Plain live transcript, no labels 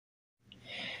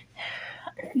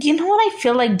You know what I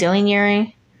feel like doing,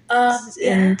 Yuri?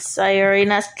 In Sayori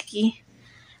Natsuki?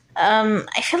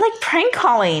 I feel like prank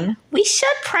calling. We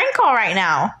should prank call right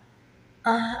now.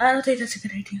 I don't think that's a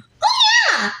good idea. Oh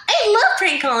yeah! I love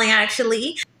prank calling,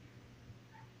 actually.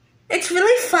 It's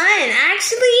really fun.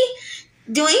 Actually,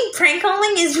 doing prank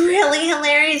calling is really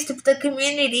hilarious to the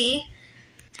community.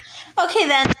 Okay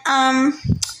then,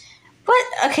 what?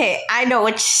 Okay, I know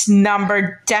which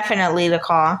number definitely to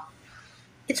call.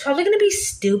 It's probably gonna be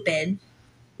stupid.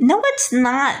 No, it's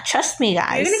not. Trust me,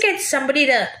 guys. You're gonna get somebody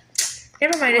to...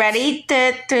 Never mind. Ready?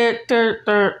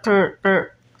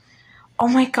 Oh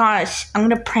my gosh. I'm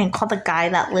gonna prank call the guy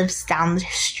that lives down the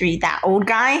street. That old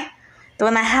guy. The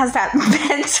one that has that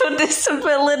mental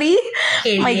disability.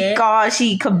 Idiot. My gosh,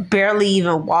 he could barely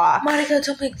even walk. Monica,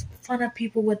 don't make fun of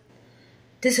people with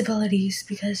disabilities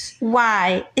because...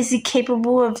 Why? Is he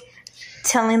capable of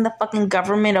telling the fucking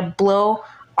government to blow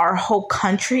our whole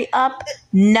country up?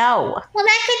 No. Well,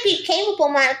 that could be capable,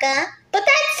 Monica. But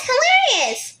that's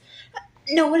hilarious.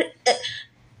 No,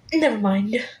 never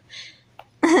mind.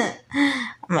 Oh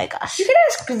my gosh. You could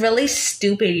ask really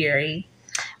stupid, Yuri.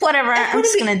 Whatever, I'm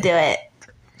just gonna do it.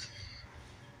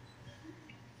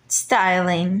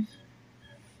 Styling.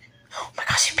 Oh my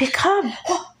gosh, you pick up.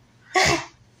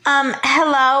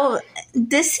 Hello.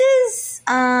 This is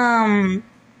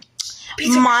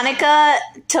Monica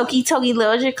Doki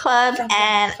Literature Club,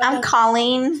 and I'm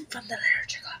calling From the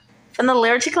Literature Club. From the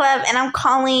Literature Club, and I'm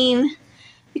calling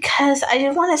because I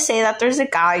just want to say that there's a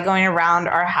guy going around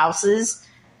our houses,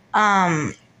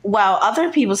 other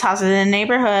people's houses in the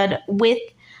neighborhood with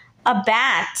a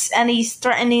bat, and he's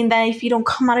threatening that if you don't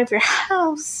come out of your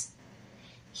house,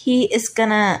 he is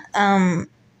gonna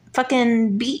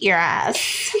fucking beat your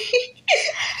ass.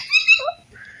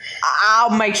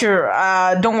 I'll make sure.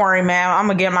 Don't worry, ma'am. I'm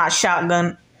gonna get my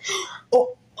shotgun.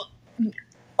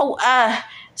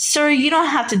 Sir, you don't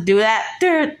have to do that.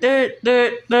 They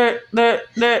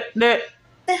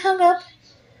hung up.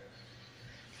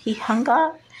 He hung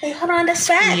up? Hey, hold on, that's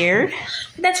bad. Weird.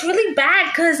 That's really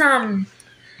bad, because,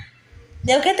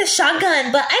 they'll get the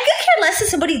shotgun, but I could care less if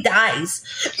somebody dies.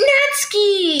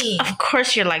 Natsuki! Of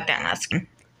course you're like that, Natsuki.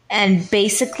 And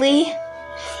basically,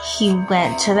 he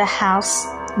went to the house,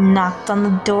 knocked on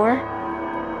the door,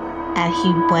 and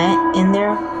he went in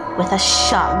there with a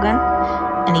shotgun,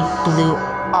 and he blew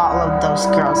all of those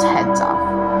girls' heads off.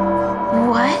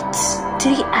 What?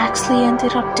 Did he actually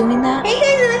ended up doing that? Hey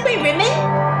guys, you like my ribbon?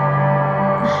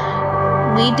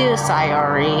 We do,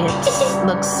 Sayori. It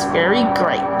looks very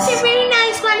great. You're very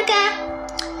nice, Monica.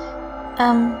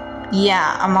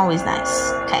 Yeah, I'm always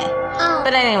nice. Okay. Oh.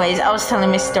 But anyways, I was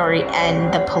telling my story,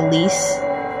 and the police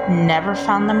never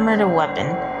found the murder weapon,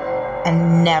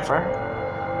 and never,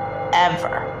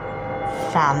 ever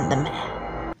found the man.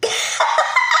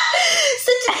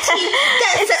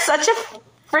 It's such a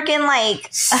freaking, like...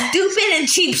 stupid and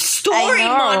cheap story,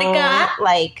 Monica.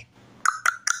 Like...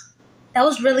 That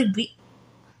was really weak.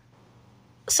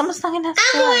 Someone's not gonna answer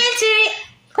I'm gonna answer it.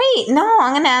 Wait, no,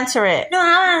 I'm gonna answer it. No,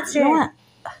 I'll answer it.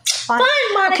 Fine,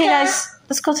 Monica. Okay, guys,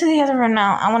 let's go to the other room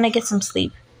now. I want to get some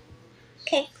sleep.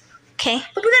 Okay. Okay.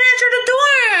 But we gotta answer the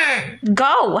door.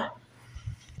 Go.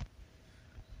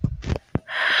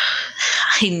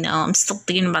 I know, I'm still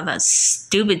thinking about that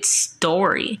stupid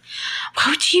story. Why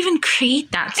would you even create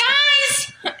that?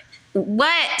 Guys!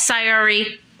 What,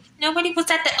 Sayori? Nobody was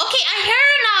at the... Okay, I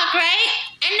heard a knock, right?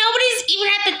 And nobody's even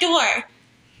at the door.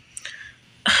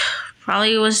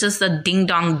 Probably it was just a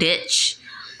ding-dong ditch.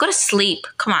 Go to sleep.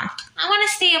 Come on. I want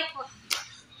to stay up.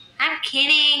 I'm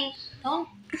kidding. Don't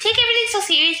take everything so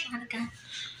serious, Monica.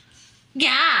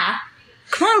 Yeah.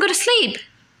 Come on, go to sleep.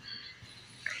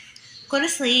 Go to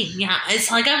sleep. Yeah,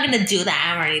 it's like I'm gonna do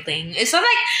that or anything. It's not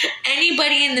like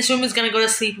anybody in this room is gonna go to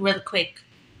sleep really quick.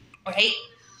 Right?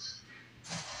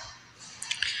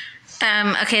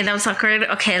 Okay, that was awkward.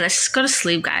 Okay, let's just go to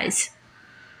sleep, guys.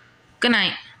 Good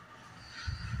night.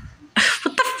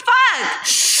 What the fuck?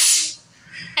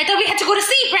 I thought we had to go to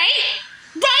sleep, right?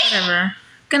 Right? Whatever.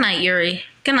 Good night, Yuri.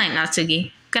 Good night,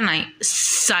 Natsuki. Good night,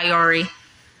 Sayori.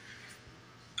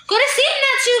 Go to sleep,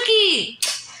 Natsuki!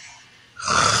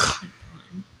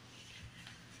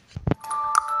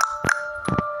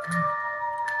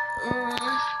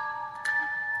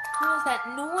 What was that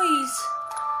noise?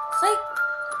 It's like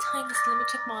time is. Let me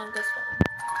check Monica's phone.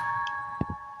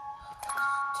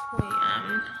 2 a.m.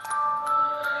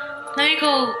 Let me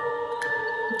go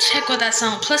check what that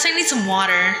sound. Plus, I need some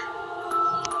water.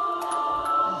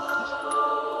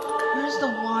 Where's the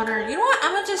water? You know what?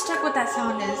 I'm gonna just check what that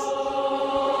sound is.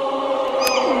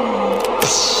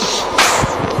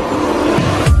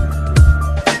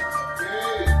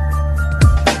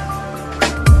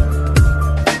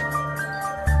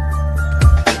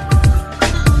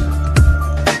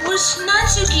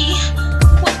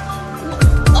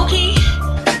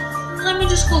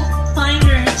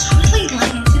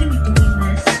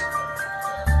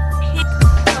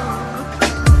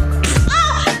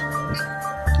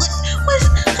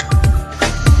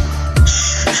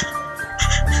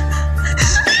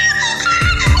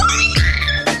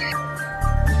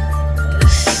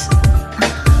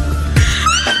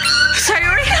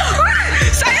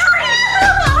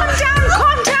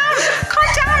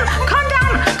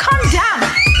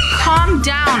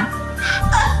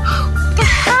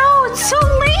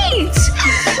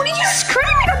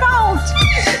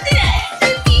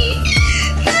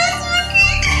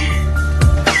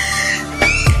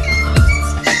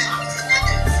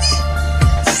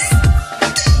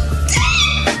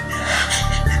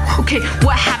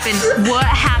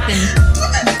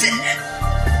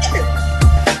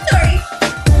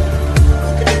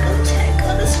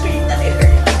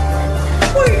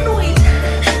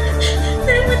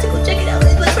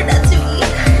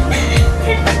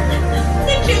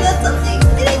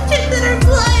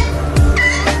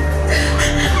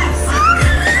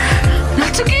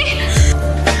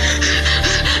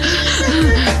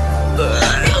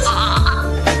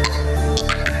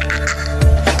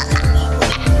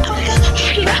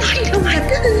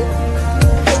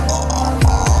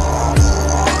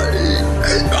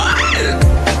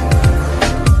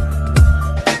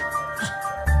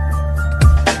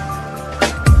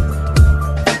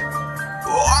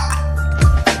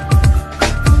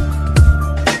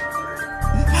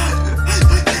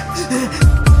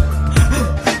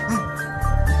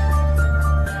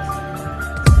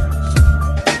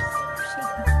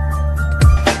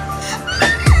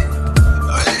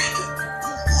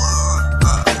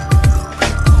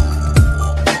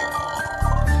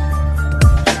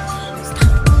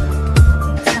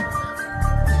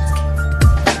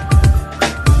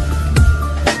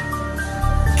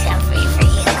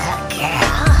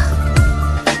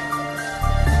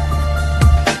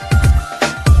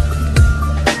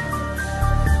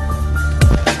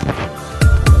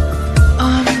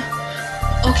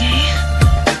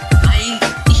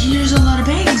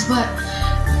 But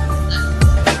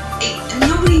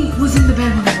nobody was in the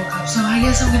bed when I woke up, so I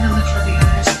guess I'm gonna look for the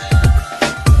others.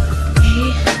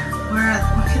 Hey, where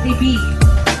could they be?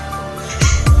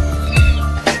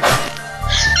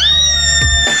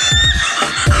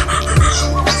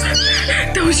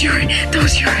 That was Yuri. That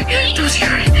was Yuri. That was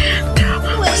Yuri.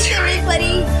 That was Yuri.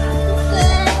 Everybody.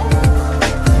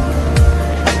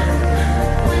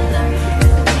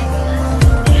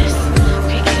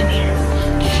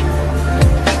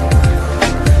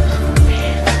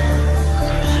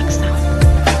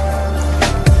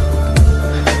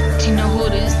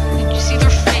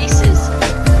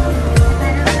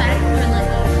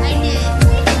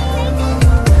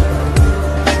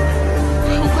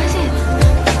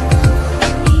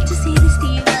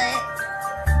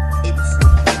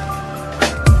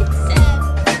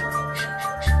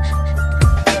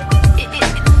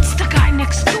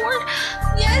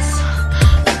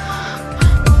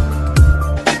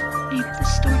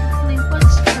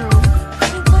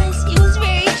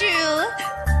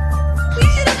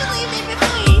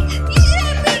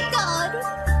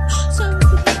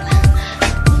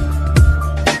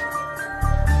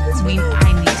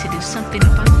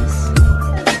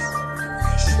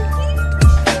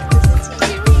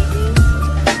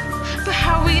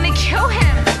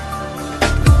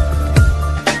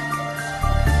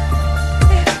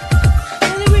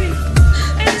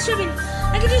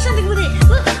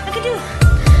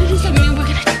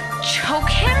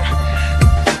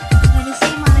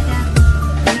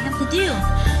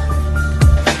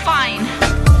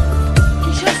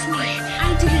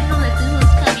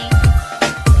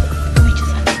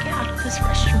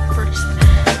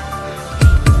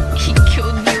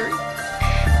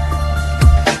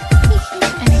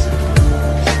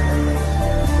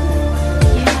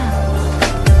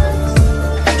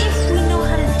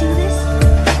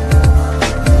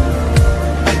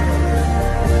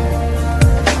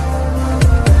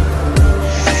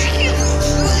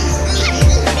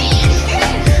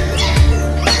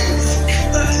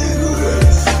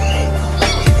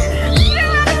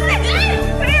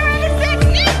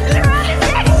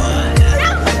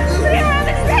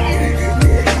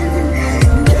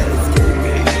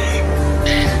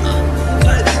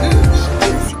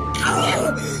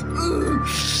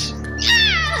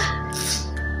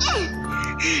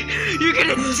 You're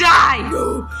gonna die!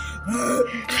 Oh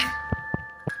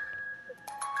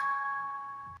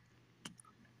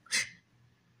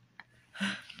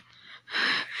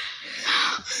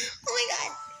my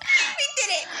god. We did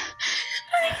it.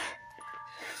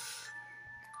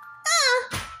 Oh.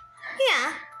 Yeah.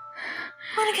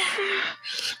 Monica.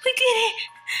 We did it.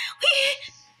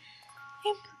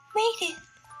 We made it.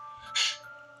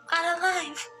 Out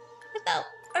alive. Without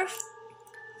our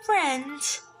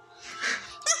friends.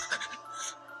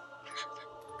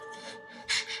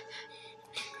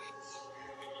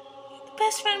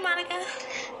 Best friend, Monica.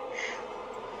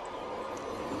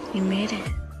 You made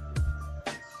it.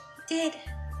 Did.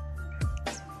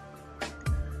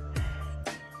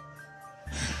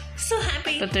 So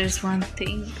happy. But there's one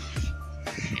thing.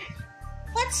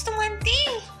 What's the one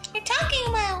thing you're talking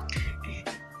about?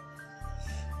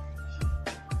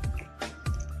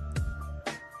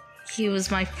 He was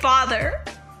my father.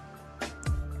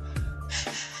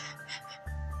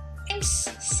 I'm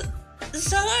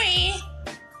sorry.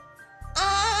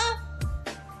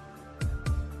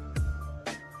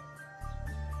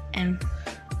 And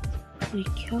we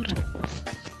killed him.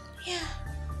 Yeah.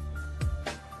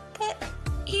 But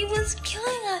he was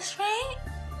killing us, right?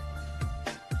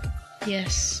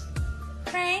 Yes.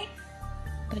 Right?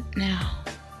 But now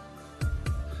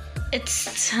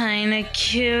it's time to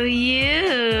kill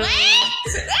you. What?